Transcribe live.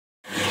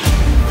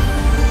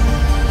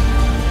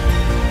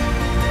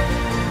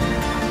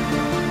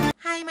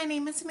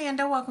it's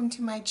Amanda. Welcome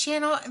to my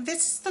channel.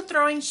 This is the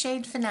Throwing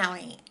Shade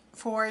finale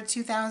for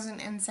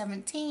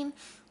 2017.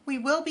 We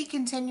will be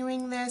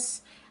continuing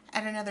this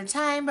at another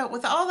time, but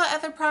with all the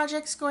other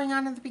projects going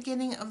on at the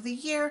beginning of the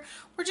year,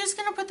 we're just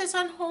going to put this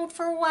on hold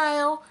for a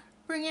while,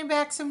 bring it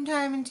back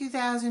sometime in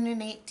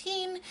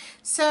 2018.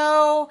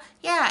 So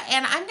yeah,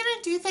 and I'm going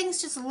to do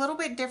things just a little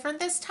bit different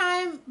this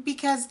time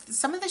because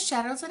some of the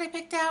shadows that I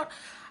picked out,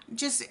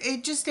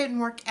 it just didn't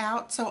work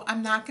out. So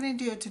I'm not going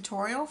to do a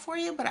tutorial for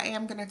you, but I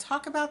am going to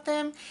talk about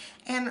them.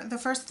 And the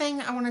first thing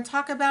I want to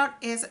talk about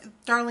is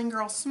Darling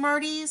Girl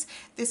Smarties.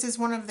 This is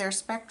one of their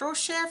spectral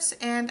shifts,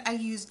 and I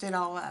used it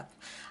all up.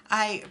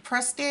 I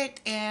pressed it,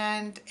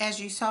 and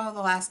as you saw the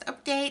last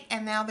update,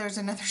 and now there's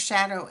another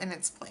shadow in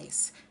its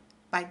place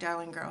by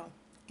Darling Girl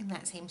in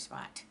that same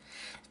spot.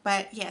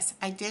 But yes,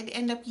 I did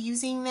end up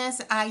using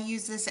this. I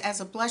use this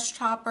as a blush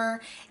topper.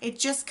 It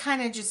just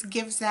kind of just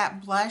gives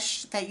that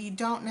blush that you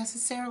don't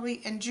necessarily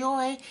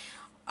enjoy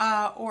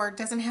or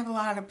doesn't have a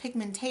lot of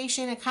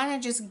pigmentation. It kind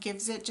of just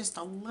gives it just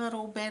a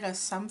little bit of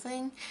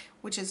something,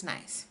 which is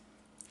nice.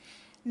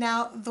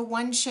 Now, the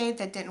one shade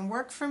that didn't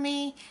work for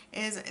me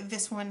is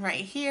this one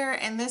right here,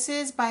 and this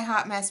is by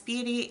Hot Mess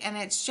Beauty, and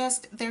it's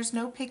just, there's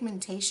no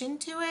pigmentation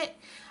to it.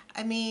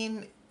 I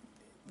mean,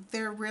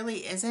 there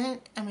really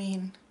isn't. I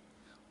mean,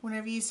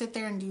 whenever you sit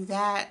there and do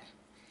that,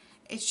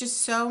 it's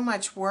just so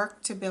much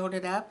work to build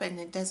it up, and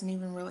it doesn't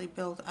even really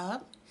build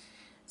up.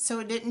 So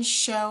it didn't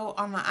show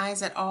on the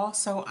eyes at all.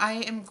 So I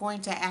am going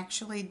to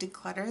actually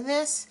declutter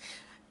this.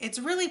 It's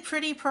really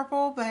pretty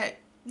purple, but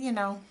you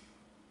know,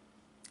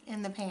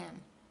 in the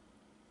pan.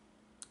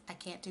 I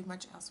can't do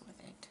much else with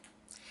it.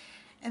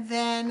 And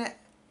then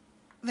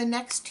the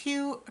next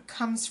two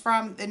comes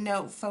from the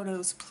No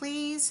Photos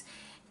Please.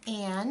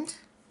 And let's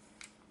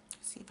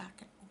see if I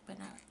can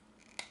open up.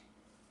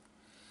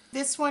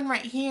 This one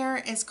right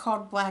here is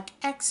called Black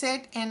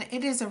Exit, and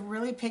it is a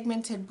really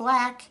pigmented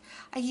black.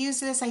 I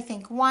used this, I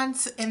think,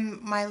 once in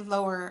my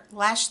lower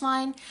lash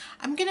line.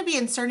 I'm going to be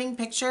inserting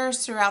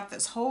pictures throughout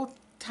this whole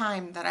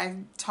time that I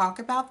talk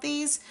about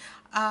these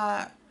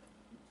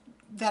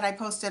that I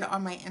posted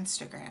on my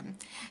Instagram.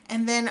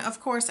 And then, of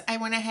course, I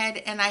went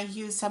ahead and I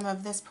used some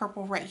of this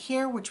purple right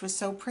here, which was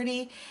so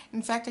pretty.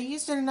 In fact, I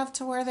used it enough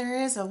to where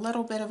there is a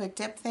little bit of a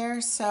dip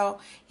there. So,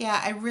 yeah,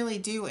 I really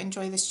do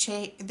enjoy this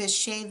shade.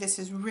 This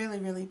is really,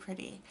 really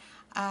pretty.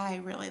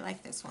 I really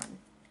like this one.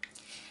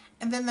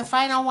 And then the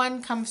final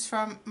one comes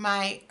from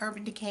my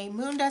Urban Decay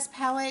Moondust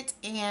palette,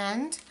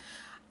 and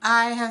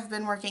I have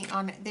been working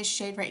on this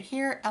shade right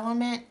here,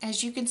 Element.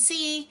 As you can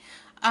see,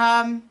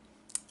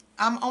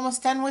 I'm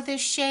almost done with this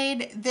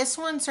shade. This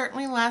one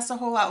certainly lasts a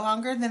whole lot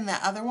longer than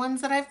the other ones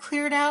that I've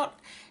cleared out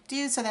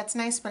do, so that's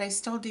nice, but I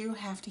still do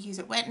have to use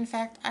it wet. In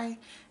fact, I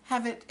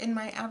have it in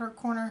my outer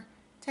corner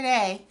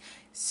today.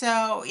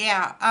 So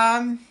yeah,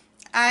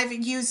 I've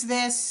used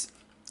this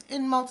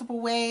in multiple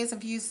ways.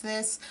 I've used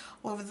this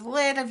all over the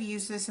lid. I've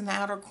used this in the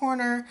outer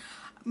corner.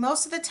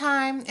 Most of the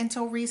time,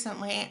 until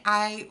recently,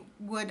 I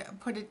would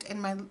put it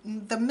in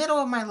the middle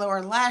of my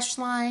lower lash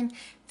line,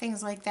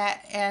 things like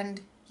that, and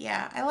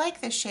yeah, I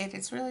like this shade.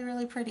 It's really,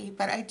 really pretty,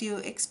 but I do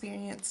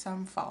experience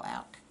some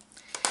fallout.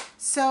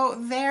 So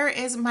there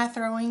is my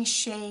Throwing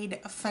Shade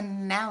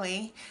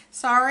finale.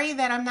 Sorry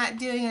that I'm not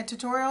doing a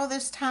tutorial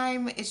this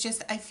time. It's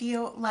just I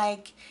feel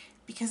like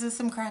because of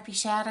some crappy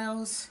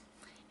shadows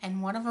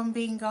and one of them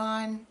being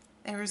gone,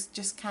 there's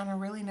just kind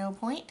of really no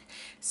point.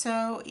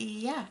 So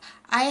yeah,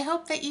 I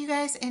hope that you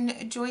guys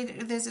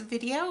enjoyed this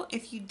video.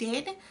 If you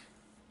did,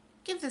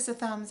 give this a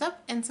thumbs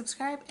up and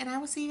subscribe, and I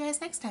will see you guys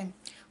next time.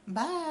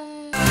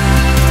 Bye.